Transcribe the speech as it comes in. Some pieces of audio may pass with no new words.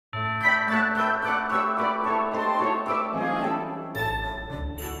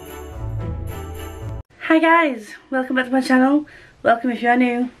Hi guys, welcome back to my channel. Welcome if you are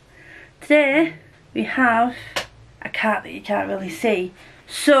new. Today we have a cat that you can't really see,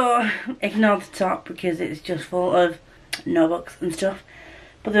 so ignore the top because it's just full of notebooks and stuff.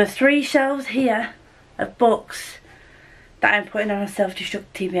 But there are 3 shelves here of books that I'm putting on a self-destruct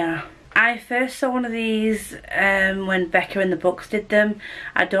TBR. I first saw one of these when Becca and the Books did them.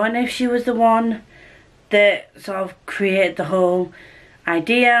 I don't know if she was the one that sort of created the whole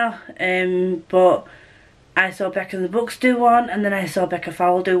idea, but I saw Becca and the Books do one, and then I saw Becca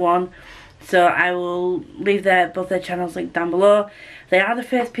Fowle do one. So I will leave both their channels linked down below. They are the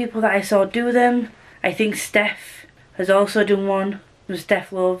first people that I saw do them. I think Steph has also done one, which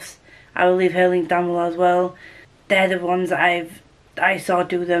Steph loves. I will leave her link down below as well. They're the ones that I saw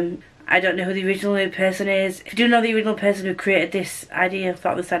do them. I don't know who the original person is. If you do know the original person who created this idea,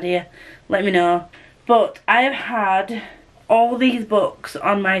 thought this idea, let me know. But I have had all these books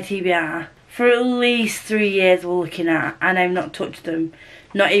on my TBR for at least 3 years we're looking at, and I've not touched them.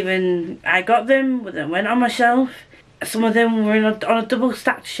 Not even, I got them, but they went on my shelf. Some of them were on a double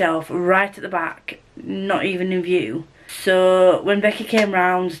stacked shelf right at the back, not even in view. So when Becky came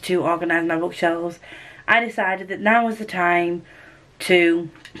round to organise my bookshelves, I decided that now was the time to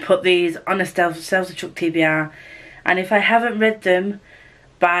put these on a self-destruct TBR, and if I haven't read them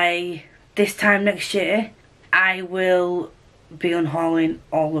by this time next year, I will be unhauling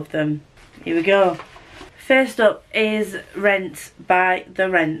all of them. Here we go. First up is Rents by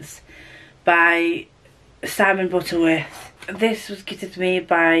Simon Butterworth. This was gifted to me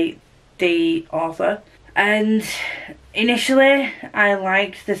by the author, and initially I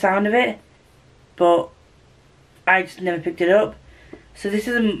liked the sound of it, but I just never picked it up. So this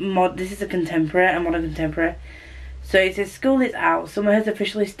is a modern contemporary. So it says, school is out, summer has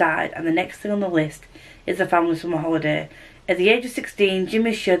officially started, and the next thing on the list is a family summer holiday. At the age of 16, Jim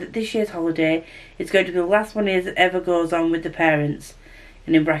is sure that this year's holiday is going to be the last one he ever goes on with the parents,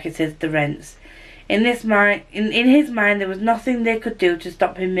 and in brackets says the Rents. In his mind, there was nothing they could do to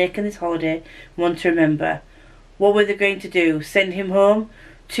stop him making this holiday one to remember. What were they going to do? Send him home?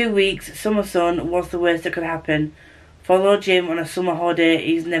 2 weeks, summer sun, what's the worst that could happen? Follow Jim on a summer holiday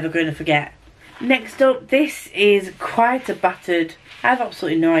he's never going to forget. Next up, this is quite a battered, I have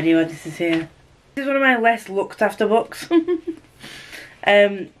absolutely no idea why this is here. This is one of my less looked after books.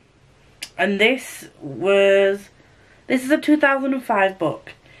 And this is a 2005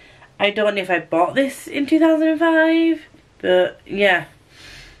 book. I don't know if I bought this in 2005, but yeah.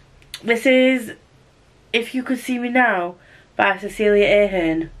 This is If You Could See Me Now by Cecilia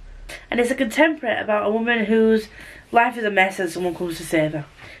Ahern. And it's a contemporary about a woman whose life is a mess and someone comes to save her.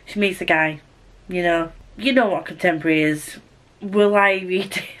 She meets a guy, you know what contemporary is. Will I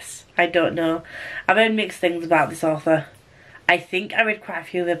read this? I don't know. I've heard mixed things about this author. I think I read quite a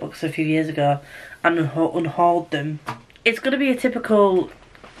few of their books a few years ago and unhauled them. It's going to be a typical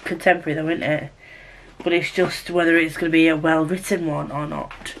contemporary though, isn't it? But it's just whether it's going to be a well written one or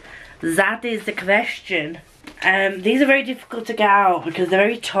not. That is the question. These are very difficult to get out because they're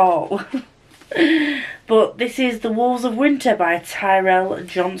very tall. But this is The Wolves of Winter by Tyrell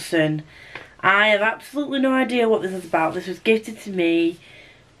Johnson. I have absolutely no idea what this is about. This was gifted to me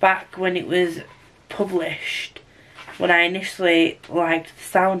back when it was published, when I initially liked the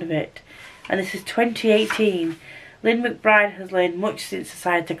sound of it. And this is 2018. Lynn McBride has learned much since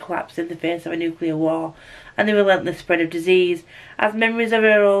society collapsed in the face of a nuclear war and the relentless spread of disease. As memories of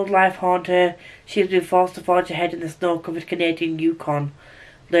her old life haunt her, she has been forced to forge ahead in the snow-covered Canadian Yukon,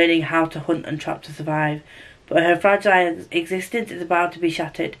 learning how to hunt and trap to survive. But her fragile existence is about to be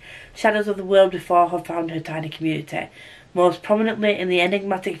shattered. Shadows of the world before have found her tiny community, most prominently in the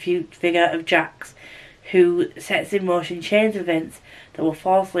enigmatic figure of Jax, who sets in motion chains of events that will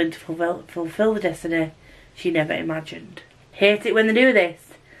force Lynn to fulfill the destiny she never imagined. Hate it when they do this.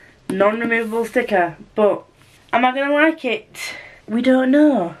 Non-removable sticker, but am I going to like it? We don't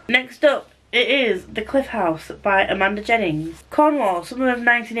know. Next up, it is The Cliff House by Amanda Jennings. Cornwall, summer of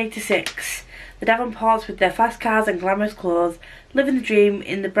 1986. The Davenports, with their fast cars and glamorous clothes, living the dream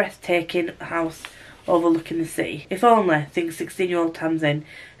in the breathtaking house overlooking the sea. If only, thinks 16-year-old Tamsin,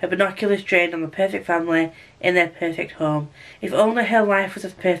 her binoculars trained on the perfect family in their perfect home. If only her life was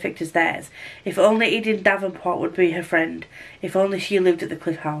as perfect as theirs. If only Eden Davenport would be her friend. If only she lived at the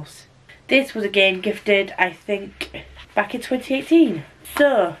Cliff House. This was again gifted, I think, back in 2018.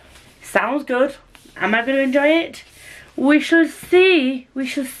 So, sounds good. Am I going to enjoy it? We shall see. We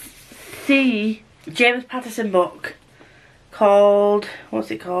shall see. James Patterson book called, what's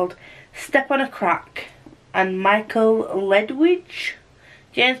it called? Step on a Crack, and Michael Ledwidge.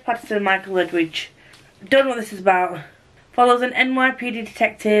 James Patterson and Michael Ledwidge. Don't know what this is about. Follows an NYPD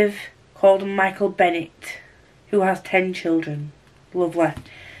detective called Michael Bennett, who has 10 children. Lovely.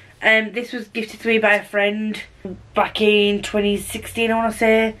 This was gifted to me by a friend back in 2016, I want to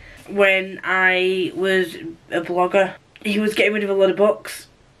say, when I was a blogger. He was getting rid of a lot of books.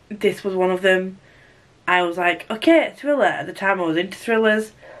 This was one of them. I was like, okay, thriller. At the time I was into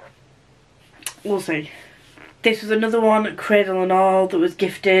thrillers. We'll see. This was another one, Cradle and All, that was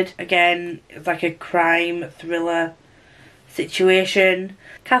gifted. Again, it's like a crime thriller situation.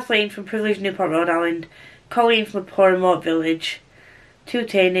 Kathleen from privileged Newport, Rhode Island. Colleen from a poor remote village. Two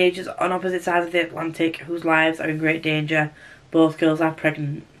teenagers on opposite sides of the Atlantic whose lives are in great danger. Both girls are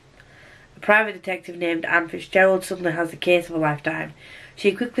pregnant. A private detective named Anne Fitzgerald suddenly has the case of a lifetime.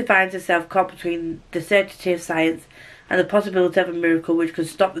 She quickly finds herself caught between the certainty of science and the possibility of a miracle which could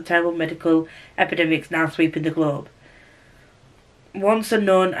stop the terrible medical epidemics now sweeping the globe. Once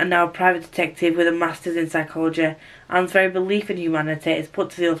unknown and now a private detective with a master's in psychology, Anne's very belief in humanity is put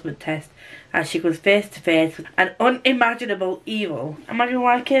to the ultimate test as she goes face to face with an unimaginable evil. Am I going to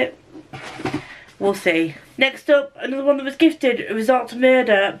like it? We'll see. Next up, another one that was gifted, Resort to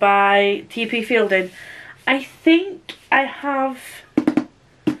Murder by T.P. Fielding. I think I have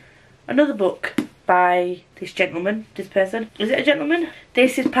another book by this gentleman, this person. Is it a gentleman?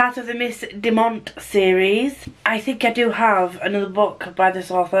 This is part of the Miss Demont series. I think I do have another book by this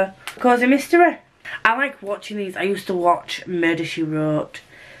author. Cozy Mystery. I like watching these. I used to watch Murder, She Wrote.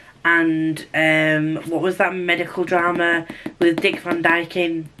 And what was that medical drama with Dick Van Dyke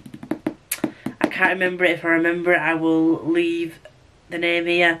in? I can't remember it. If I remember it, I will leave the name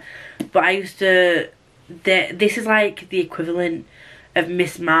here. But I used to... This is like the equivalent of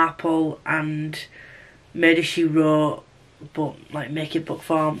Miss Marple and Murder, She Wrote, but like make it book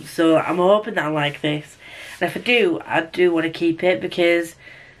form. So I'm hoping that I like this. And if I do want to keep it because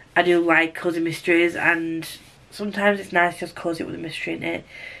I do like cozy mysteries, and sometimes it's nice just cozy with a mystery in it.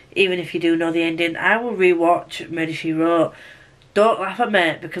 Even if you do know the ending. I will rewatch Murder, She Wrote. Don't laugh at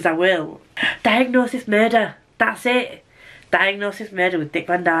me, because I will. Diagnosis Murder. That's it. Diagnosis Murder with Dick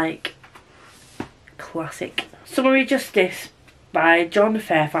Van Dyke. Classic. Summary Justice by John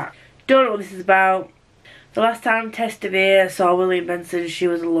Fairfax. Don't know what this is about. The last time Tess DeVere saw William Benson, she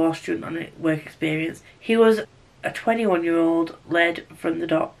was a law student on a work experience. He was a 21-year-old led from the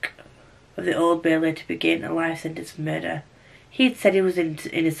dock of the Old Bailey to begin a life sentence for murder. He'd said he was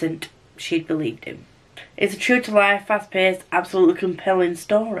innocent. She'd believed him. It's a true-to-life, fast-paced, absolutely compelling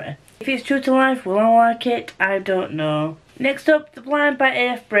story. If it's true to life, will I like it? I don't know. Next up, The Blind by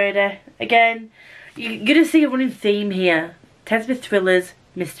A.F. Brady. Again, you're going to see a running theme here. Tends to be thrillers,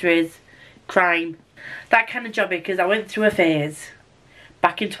 mysteries, crime. That kind of jobby, because I went through a phase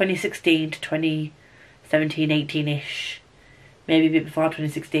back in 2016 to 2017, 18-ish. Maybe a bit before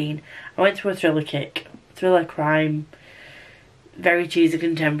 2016. I went through a thriller kick. Thriller, crime, very cheesy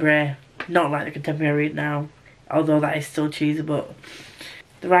contemporary. Not like the contemporary I read now, although that is still cheesy, but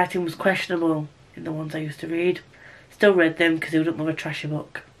the writing was questionable in the ones I used to read. Still read them because who doesn't love a trashy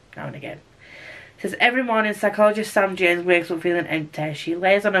book now and again. It says, every morning psychologist Sam James wakes up feeling empty. She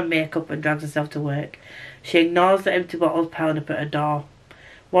lays on her makeup and drags herself to work. She ignores the empty bottles piling up at her door.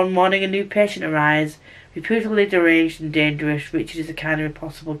 One morning a new patient arrives, reputedly deranged and dangerous. Richard is a kind of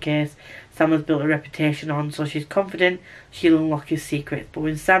impossible case Sam has built a reputation on, so she's confident she'll unlock his secrets. But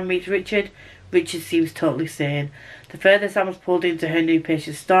when Sam meets Richard, Richard seems totally sane. The further Sam is pulled into her new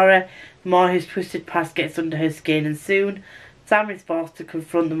patient's story, the more his twisted past gets under her skin, and soon Sam is forced to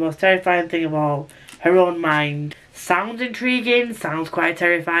confront the most terrifying thing of all, her own mind. Sounds intriguing, sounds quite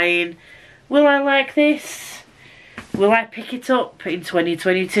terrifying. Will I like this? Will I pick it up in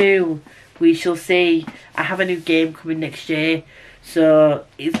 2022? We shall see. I have a new game coming next year, so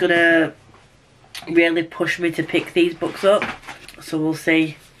it's gonna really push me to pick these books up. So we'll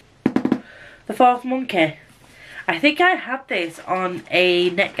see. The Fourth Monkey. I think I had this on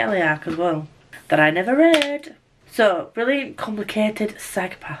a NetGalley arc as well, that I never read. So, Brilliant Complicated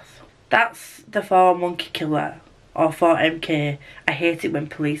Psychopath. That's the 4 Monkey Killer, or 4MK. I hate it when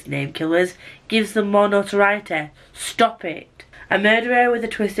police name killers. Gives them more notoriety. Stop it. A murderer with a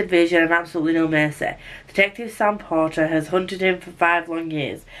twisted vision and absolutely no mercy. Detective Sam Porter has hunted him for 5 long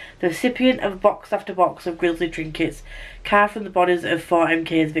years. The recipient of box after box of grisly trinkets carved from the bodies of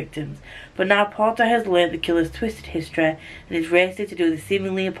 4MK's victims. But now Porter has learned the killer's twisted history and is racing to do the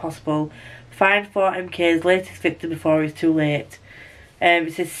seemingly impossible. Find 4MK's latest victim before it's too late.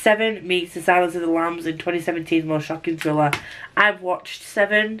 It says 7 meets The Silence of the Lambs in 2017's most shocking thriller. I've watched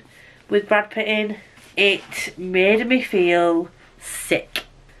 7 with Brad Pitt in. It made me feel sick.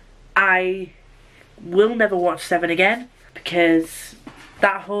 I will never watch 7 again because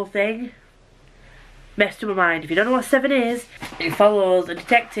that whole thing messed up my mind. If you don't know what 7 is, it follows a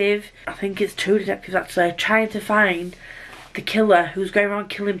detective, I think it's 2 detectives actually, trying to find the killer who's going around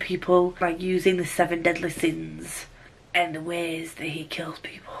killing people, like using the 7 deadly sins and the ways that he kills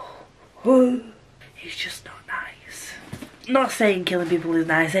people. He's just not nice. Not saying killing people is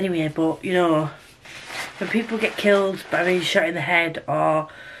nice anyway, but you know, when people get killed by being shot in the head or,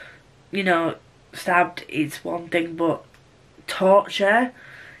 you know, stabbed, it's one thing, but torture,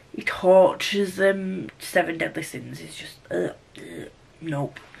 he tortures them. 7 deadly sins is just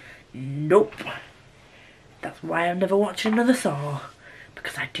nope, nope. That's why I'm never watching another Saw,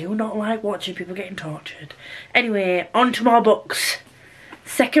 because I do not like watching people getting tortured. Anyway, on to more books.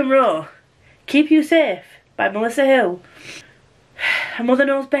 Second row, Keep You Safe by Melissa Hill. Her mother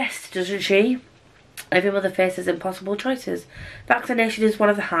knows best, doesn't she? Every mother faces impossible choices. Vaccination is one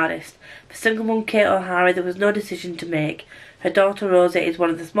of the hardest. For single mum Kate O'Hara, there was no decision to make. Her daughter Rosa is one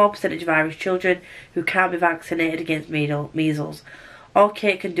of the small percentage of Irish children who can't be vaccinated against measles. All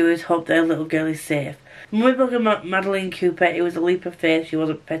Kate can do is hope that her little girl is safe. Mummy blogger Madeline Cooper, it was a leap of faith she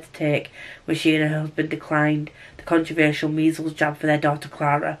wasn't prepared to take when she and her husband declined the controversial measles jab for their daughter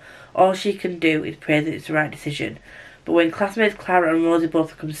Clara. All she can do is pray that it's the right decision. But when classmates Clara and Rosie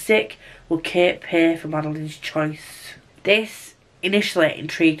both become sick, will Kate pay for Madeline's choice? This initially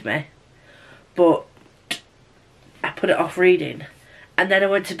intrigued me, but I put it off reading. And then I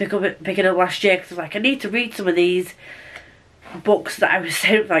went to pick it up last year because I was like, I need to read some of these books that I was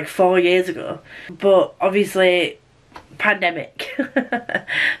sent like 4 years ago. But obviously, pandemic.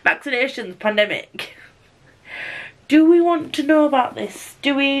 Vaccinations, pandemic. Do we want to know about this?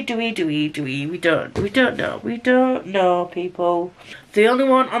 Do we? We don't know, people. The only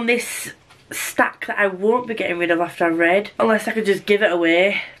one on this stack that I won't be getting rid of after I've read, unless I could just give it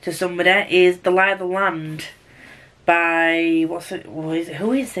away to somebody, is The Lie of the Land by, who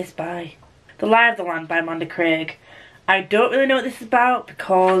is this by? The Lie of the Land by Amanda Craig. I don't really know what this is about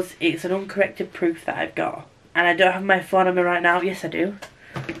because it's an uncorrected proof that I've got. And I don't have my phone on me right now. Yes, I do.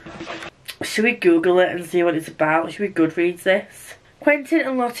 Should we Google it and see what it's about? Should we Goodreads this? Quentin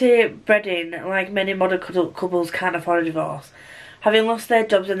and Lottie Breddin, like many modern couples, can't afford a divorce. Having lost their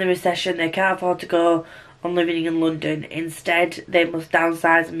jobs in the recession, they can't afford to go on living in London. Instead, they must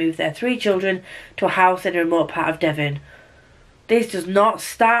downsize and move their 3 children to a house in a remote part of Devon. This does not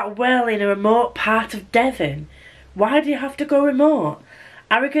start well in a remote part of Devon. Why do you have to go remote?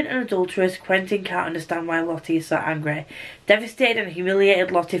 Arrogant and adulterous, Quentin can't understand why Lottie is so angry. Devastated and humiliated,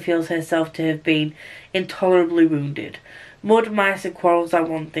 Lottie feels herself to have been intolerably wounded. Mud, mice and quarrels are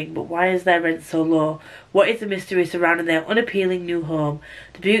one thing, but why is their rent so low? What is the mystery surrounding their unappealing new home?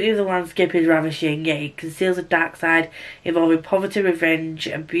 The beauty of the landscape is ravishing, yet it conceals a dark side involving poverty, revenge,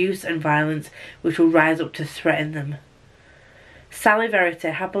 abuse and violence, which will rise up to threaten them. Sally Verity,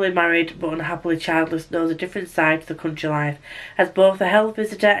 happily married but unhappily childless, knows a different side to the country life. As both a health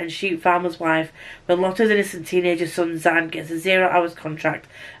visitor and sheep farmer's wife, when Lottie's innocent teenager son Zan gets a 0-hours contract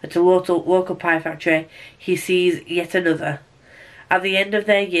at a local pie factory, he sees yet another. At the end of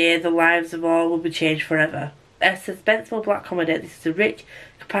their year, the lives of all will be changed forever. A suspenseful black comedy, this is a rich,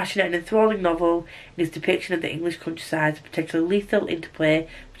 compassionate and enthralling novel in its depiction of the English countryside's potentially lethal interplay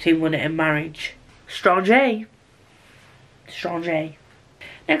between money and marriage. Strong J.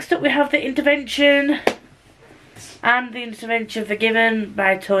 Next up we have The Intervention and The Intervention Forgiven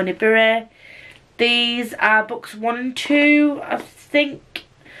by Tony Burry. These are books 1 and 2, I think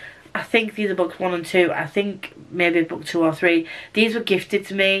these are books 1 and 2. I think maybe book 2 or 3. These were gifted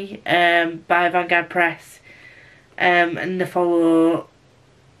to me by Vanguard Press, and they follow,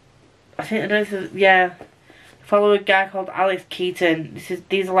 follow a guy called Alex Keaton.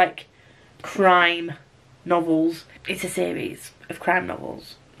 These are like crime novels. It's a series of crime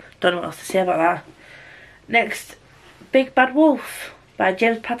novels. Don't know what else to say about that. Next, Big Bad Wolf by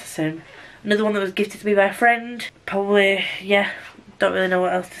James Patterson. Another one that was gifted to me by a friend. Probably, yeah, don't really know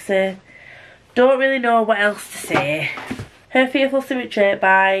what else to say. Her Fearful Symmetry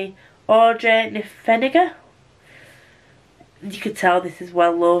by Audrey Niffenegger. You could tell this is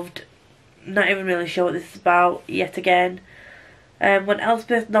well loved. Not even really sure what this is about yet again. When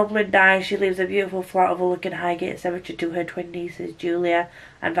Elspeth Noblin dies, she leaves a beautiful flat overlooking Highgate Cemetery to her twin nieces Julia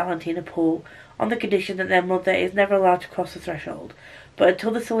and Valentina Poole, on the condition that their mother is never allowed to cross the threshold. But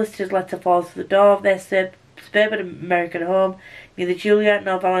until the solicitor's letter falls through the door of their suburban American home, neither Julia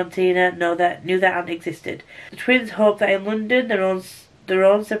nor Valentina knew their aunt existed. The twins hope that in London their own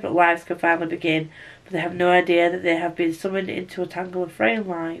separate lives can finally begin, but they have no idea that they have been summoned into a tangle of fraying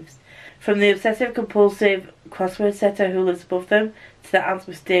lives. From the obsessive-compulsive crossword setter who lives above them, to their aunt's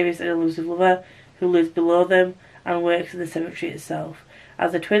mysterious and elusive lover who lives below them and works in the cemetery itself.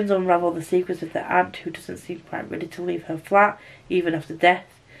 as the twins unravel the secrets of their aunt, who doesn't seem quite ready to leave her flat, even after death.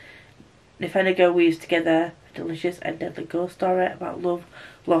 Nifenigo weaves together a delicious and deadly ghost story about love,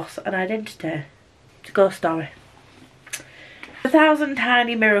 loss and identity. It's a ghost story. 1,000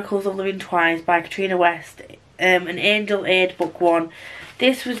 Tiny Miracles of Living Twice by Katrina West, an Angel Aid book 1.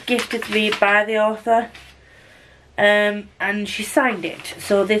 This was gifted to me by the author, and she signed it,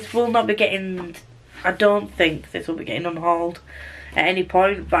 so this will not be getting, I don't think this will be getting unhauled at any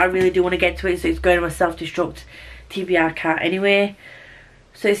point, but I really do want to get to it, so it's going to my self-destruct TBR cart anyway.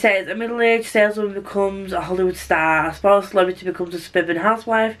 So it says, a middle-aged saleswoman becomes a Hollywood star, a spoiled celebrity becomes a suburban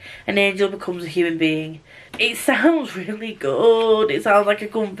housewife, an angel becomes a human being. It sounds really good. It sounds like a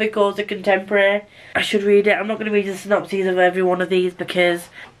comfy, cozy contemporary. I should read it. I'm not going to read the synopses of every one of these because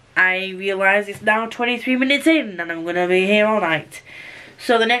I realise it's now 23 minutes in and I'm going to be here all night.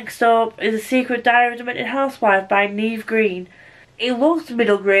 So the next up is A Secret Diary of a Demented Housewife by Neve Green. It looks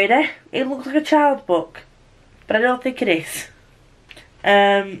middle grade. It looks like a child's book, but I don't think it is.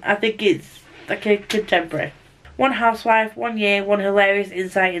 I think it's like a contemporary. One housewife, 1 year, one hilarious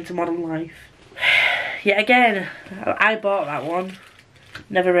insight into modern life. Yet again, I bought that one.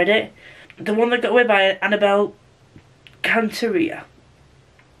 Never read it. The one that got away by Annabelle Canturia.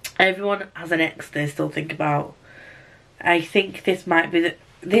 Everyone has an ex they still think about. I think this might be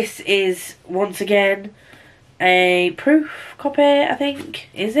this is once again a proof copy, I think.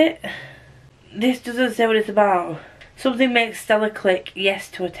 Is it? This doesn't say what it's about. Something makes Stella click yes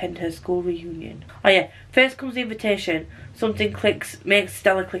to attend her school reunion. Oh yeah, first comes the invitation. Something makes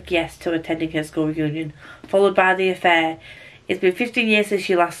Stella click yes to attending her school reunion, followed by the affair. It's been 15 years since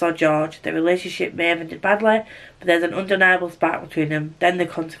she last saw George. Their relationship may have ended badly, but there's an undeniable spark between them. Then the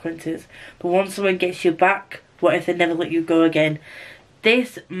consequences. But once someone gets you back, what if they never let you go again?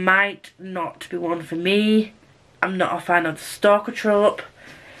 This might not be one for me. I'm not a fan of the stalker trope.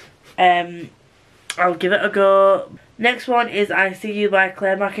 I'll give it a go. Next one is I See You by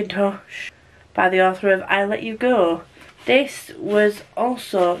Claire McIntosh, by the author of I Let You Go. This was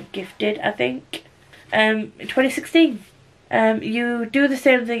also gifted, I think, in 2016. You do the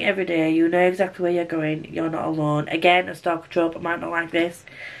same thing every day. You know exactly where you're going. You're not alone. Again, a stalker trope. I might not like this.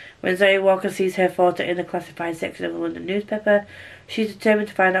 When Zoe Walker sees her photo in the classified section of the London newspaper, she's determined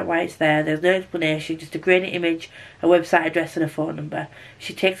to find out why it's there. There's no explanation, just a grainy image, a website address and a phone number.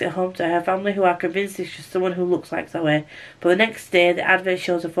 She takes it home to her family, who are convinced it's just someone who looks like Zoe. But the next day, the advert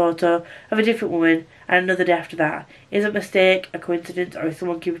shows a photo of a different woman, and another day after that. Is it a mistake, a coincidence, or is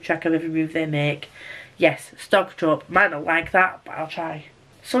someone keeping track of every move they make? Yes, stalker trope. Might not like that, but I'll try.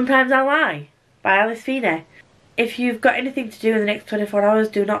 Sometimes I Lie, by Alice Feeney. If you've got anything to do in the next 24 hours,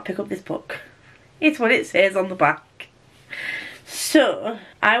 do not pick up this book. It's what it says on the back. So,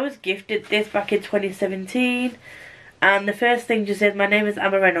 I was gifted this back in 2017, and the first thing just said, my name is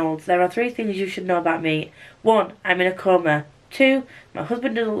Emma Reynolds. There are 3 things you should know about me. 1, I'm in a coma. 2, my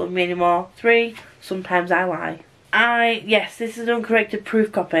husband doesn't love me anymore. 3, sometimes I lie. Yes, this is an uncorrected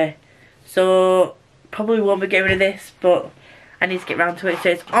proof copy, so probably won't be getting rid of this, but I need to get round to it. So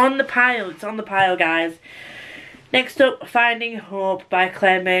it's on the pile. It's on the pile, guys. Next up, Finding Hope by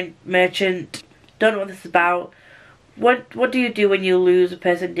Claire Merchant. Don't know what this is about. What do you do when you lose a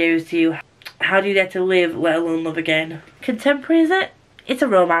person dearest to you? How do you dare to live, let alone love again? Contemporary, is it? It's a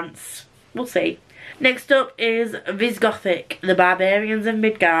romance. We'll see. Next up is Visgothic, The Barbarians of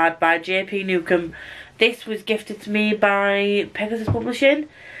Midgard by J.P. Newcomb. This was gifted to me by Pegasus Publishing.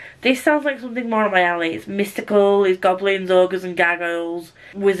 This sounds like something more up my alley. It's mystical, it's goblins, ogres and gargoyles,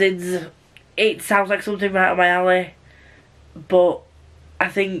 wizards. It sounds like something right up my alley, but I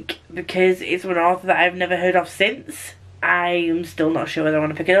think because it's an author that I've never heard of since, I am still not sure whether I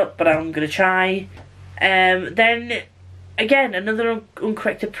want to pick it up, but I'm going to try. Then, again, another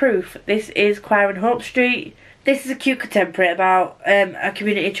uncorrected proof. This is Choir in Hope Street. This is a cute contemporary about a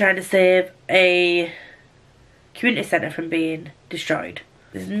community trying to save a community centre from being destroyed.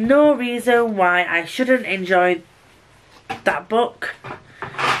 There's no reason why I shouldn't enjoy that book.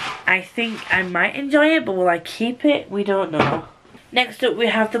 I think I might enjoy it, but will I keep it? We don't know. Next up we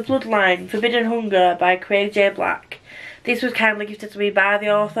have The Bloodline, Forbidden Hunger by Craig J. Black. This was kindly gifted to me by the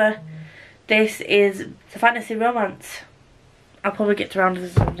author. This is a fantasy romance. I'll probably get around to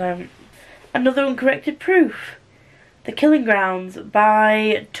this sometime. Another uncorrected proof. The Killing Grounds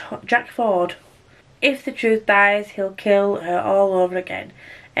by Jack Ford. If the truth dies, he'll kill her all over again.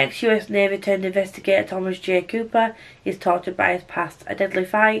 Ex-US Navy turned investigator Thomas J. Cooper is tortured by his past. A deadly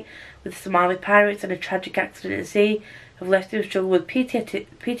fight with Somali pirates and a tragic accident at sea have left him struggle with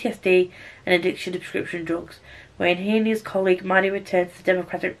PTSD and addiction to prescription drugs. When he and his colleague Maddie return to the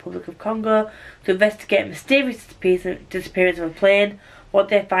Democratic Republic of Congo to investigate a mysterious disappearance of a plane, what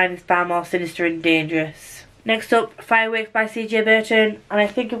they find is far more sinister and dangerous. Next up, Fireworks by C.J. Burton, and I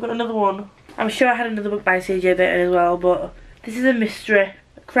think I've got another one. I'm sure I had another book by C.J. Burton as well, but this is a mystery,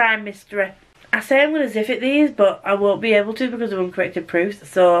 a crime mystery. I say I'm going to zip it these, but I won't be able to because of uncorrected proofs,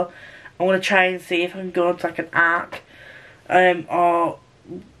 so I want to try and see if I can go onto like an ARC or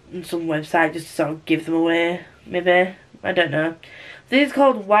some website just to sort of give them away, maybe. I don't know. This is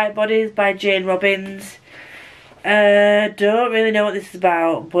called White Bodies by Jane Robbins. Don't really know what this is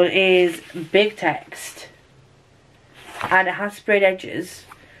about, but it is big text and it has sprayed edges.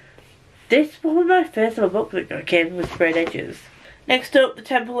 This was my first ever book that came with sprayed edges. Next up, The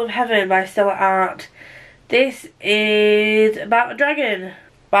Temple of Heaven by Stella Art. This is about a dragon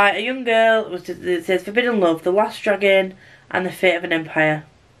by a young girl. It says Forbidden Love, The Last Dragon and the Fate of an Empire.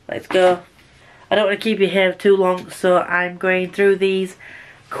 Let's go. I don't want to keep you here too long, so I'm going through these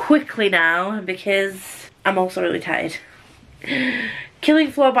quickly now because I'm also really tired.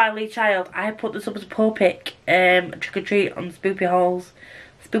 Killing Floor by Lee Child. I put this up as a poll pick, trick or treat on Spoopy Halls,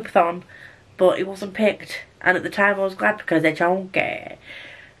 Spoopathon, but it wasn't picked. And at the time I was glad because they're chunky.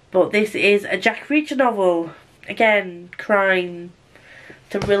 But this is a Jack Reacher novel. Again, crime,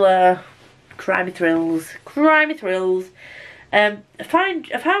 thriller, crimey thrills, crimey thrills. I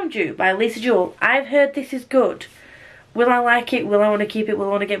Found You by Lisa Jewell. I've heard this is good. Will I like it? Will I want to keep it? Will I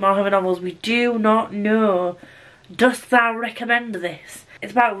want to get more of her novels? We do not know. Dost thou recommend this?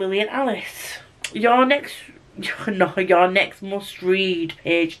 It's about Lily and Alice. Your next must read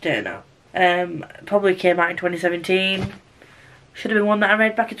page turner. Probably came out in 2017. Should have been one that I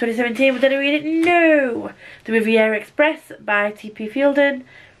read back in 2017, but did I read it? No! The Riviera Express by T.P. Fielden.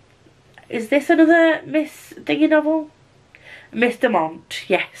 Is this another Miss Thingy novel? Mr. Mont,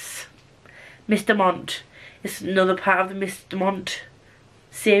 yes. Mr. Mont. It's another part of the Mr. Mont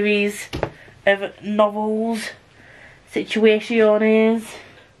series of novels. Situaciones.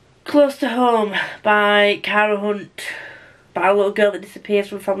 Close to Home by Cara Hunt. About a little girl that disappears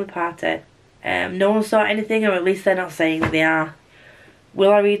from a family party. No one saw anything, or at least they're not saying that they are.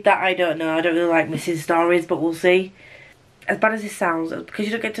 Will I read that? I don't know. I don't really like missing stories, but we'll see. As bad as this sounds, because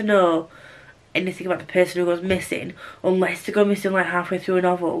you don't get to know anything about the person who goes missing, unless they go missing like halfway through a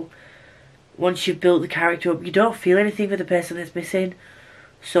novel. Once you've built the character up, you don't feel anything for the person that's missing.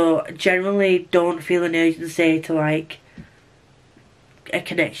 So generally don't feel an urgency to like a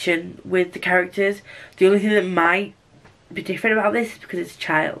connection with the characters. The only thing that might be different about this is because it's a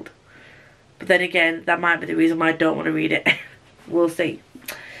child. But then again, that might be the reason why I don't want to read it. We'll see.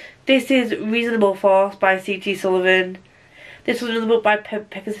 This is Reasonable Force by C.T. Sullivan. This was another book by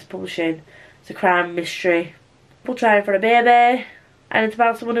Pegasus Publishing. It's a crime mystery. People trying for a baby, and it's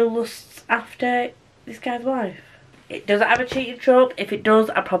about someone who lusts after this guy's wife. It doesn't have a cheating trope. If it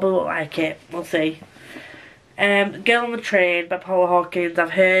does, I probably won't like it. We'll see. Girl on the Train by Paula Hawkins.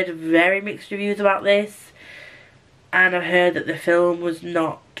 I've heard very mixed reviews about this, and I've heard that the film was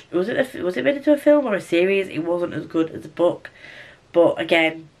not. Was it made into a film or a series? It wasn't as good as a book, but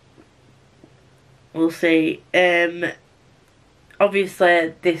again, we'll see.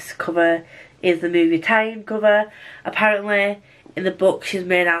 Obviously, this cover is the movie tie-in cover. Apparently, in the book, she's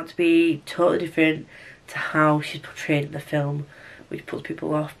made out to be totally different to how she's portrayed in the film, which puts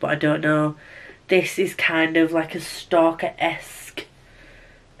people off, but I don't know. This is kind of like a stalker-esque.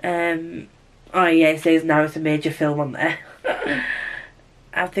 Oh yeah, it says now it's a major film on there.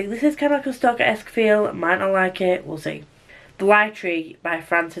 I think this is kind of like a stalker-esque feel. I might not like it, we'll see. The Lie Tree by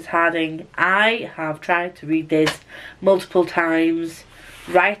Frances Harding. I have tried to read this multiple times.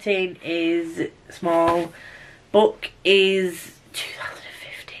 Writing is small. Book is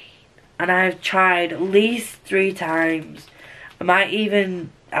 2015. And I've tried at least 3 times. I might even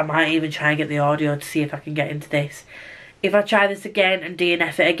try and get the audio to see if I can get into this. If I try this again and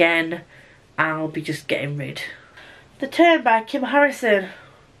DNF it again, I'll be just getting rid. The Turn by Kim Harrison.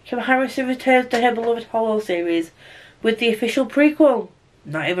 Kim Harrison returns to her beloved Hollow series with the official prequel.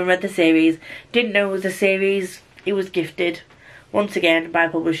 Not even read the series. Didn't know it was a series. It was gifted. Once again by a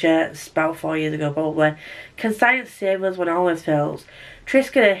publisher about 4 years ago probably. Can science save us when all else fails?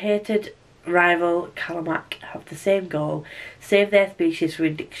 Trisk and her hated rival Calamak have the same goal. Save their species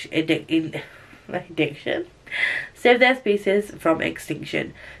from addiction. Save their species from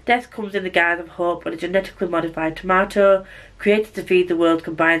extinction. Death comes in the guise of hope when a genetically modified tomato created to feed the world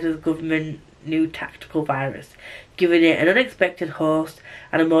combines with a government new tactical virus, giving it an unexpected host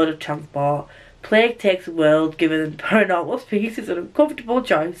and a mode of transport. Plague takes the world, giving the paranormal species an uncomfortable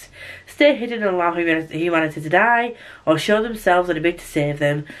choice. Stay hidden and allow humanity to die, or show themselves and admit to save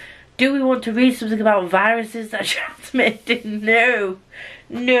them. Do we want to read something about viruses that are transmitted? No.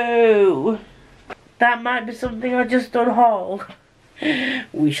 No. That might be something I just unhaul.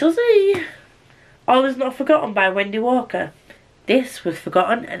 We shall see. All Is Not Forgotten by Wendy Walker. This was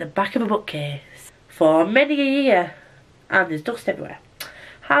forgotten at the back of a bookcase for many a year, and there's dust everywhere.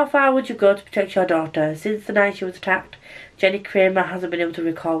 How far would you go to protect your daughter? Since the night she was attacked, Jenny Kramer hasn't been able to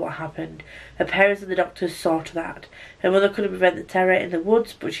recall what happened. Her parents and the doctors saw to that. Her mother couldn't prevent the terror in the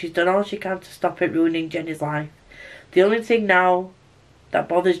woods, but she's done all she can to stop it ruining Jenny's life. The only thing now that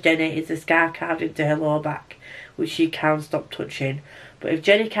bothers Jenny is the scar carved into her lower back, which she can't stop touching. But if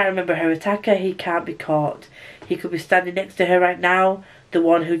Jenny can't remember her attacker, he can't be caught. He could be standing next to her right now, the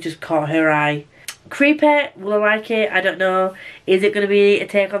one who just caught her eye. Creepy, will I like it? I don't know. Is it going to be a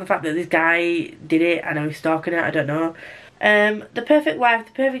take on the fact that this guy did it? I know he's stalking it, I don't know. The perfect life,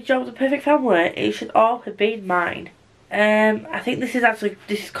 the perfect job, the perfect family. It should all have been mine. I think this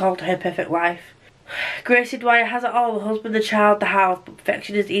is called Her Perfect Life. Gracie Dwyer has it all, the husband, the child, the house, but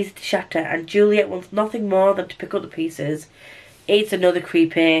perfection is easy to shatter, and Juliet wants nothing more than to pick up the pieces. It's another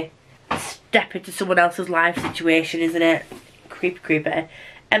creepy step into someone else's life situation, isn't it? Creepy, creepy.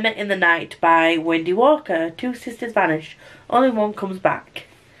 Emma in the Night by Wendy Walker. Two sisters vanish. Only one comes back.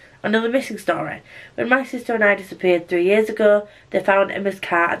 Another missing story. When my sister and I disappeared 3 years ago, they found Emma's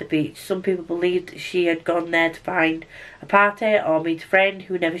car at the beach. Some people believed she had gone there to find a party or meet a friend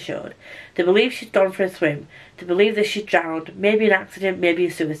who never showed. They believe she'd gone for a swim. They believe that she drowned. Maybe an accident, maybe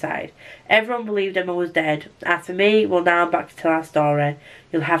a suicide. Everyone believed Emma was dead. As for me, well, now I'm back to tell our story.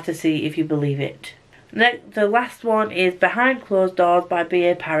 You'll have to see if you believe it. The last one is Behind Closed Doors by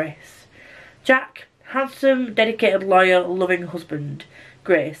B.A. Paris. Jack, handsome, dedicated, loyal, loving husband.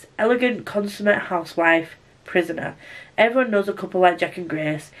 Grace, elegant, consummate housewife, prisoner. Everyone knows a couple like Jack and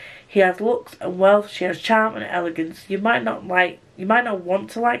Grace. He has looks and wealth, she has charm and elegance. You might not want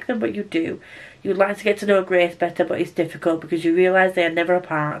to like them, but you do. You'd like to get to know Grace better, but it's difficult because you realise they are never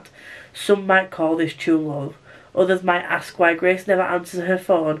apart. Some might call this true love. Others might ask why Grace never answers her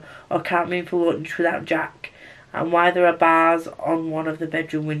phone or can't meet for lunch without Jack, and why there are bars on one of the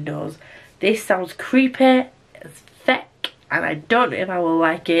bedroom windows. This sounds creepy as feck, and I don't know if I will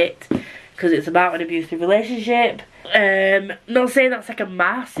like it because it's about an abusive relationship. Not saying that's like a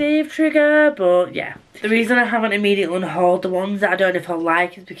massive trigger, but yeah. The reason I haven't immediately unhauled the ones that I don't know if I'll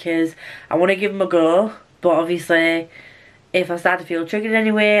like is because I want to give them a go, but obviously if I start to feel triggered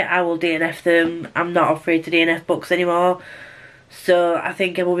anyway, I will DNF them. I'm not afraid to DNF books anymore. So I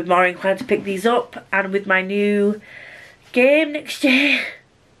think I will be more inclined to pick these up. And with my new game next year,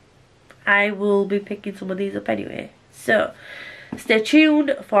 I will be picking some of these up anyway. So stay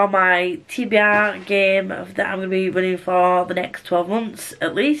tuned for my TBR game that I'm going to be running for the next 12 months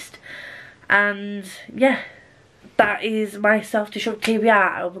at least. And yeah, that is my self-destruct TBR.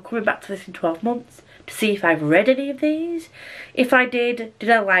 I will be coming back to this in 12 months. To see if I've read any of these. If I did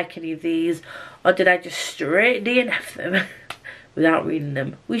I like any of these, or did I just straight DNF them without reading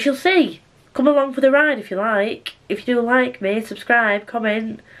them? We shall see. Come along for the ride if you like. If you do like me, subscribe,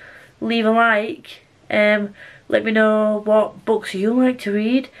 comment, leave a like. Let me know what books you like to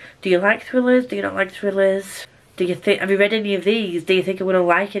read. Do you like thrillers? Do you not like thrillers? Have you read any of these? Do you think I'm going to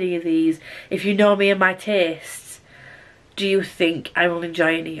like any of these? If you know me and my tastes, do you think I will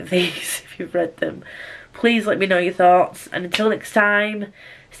enjoy any of these if you've read them? Please let me know your thoughts. And until next time,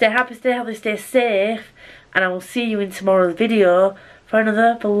 stay happy, stay healthy, stay safe. And I will see you in tomorrow's video for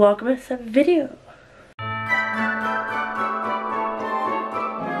another vlogmas video.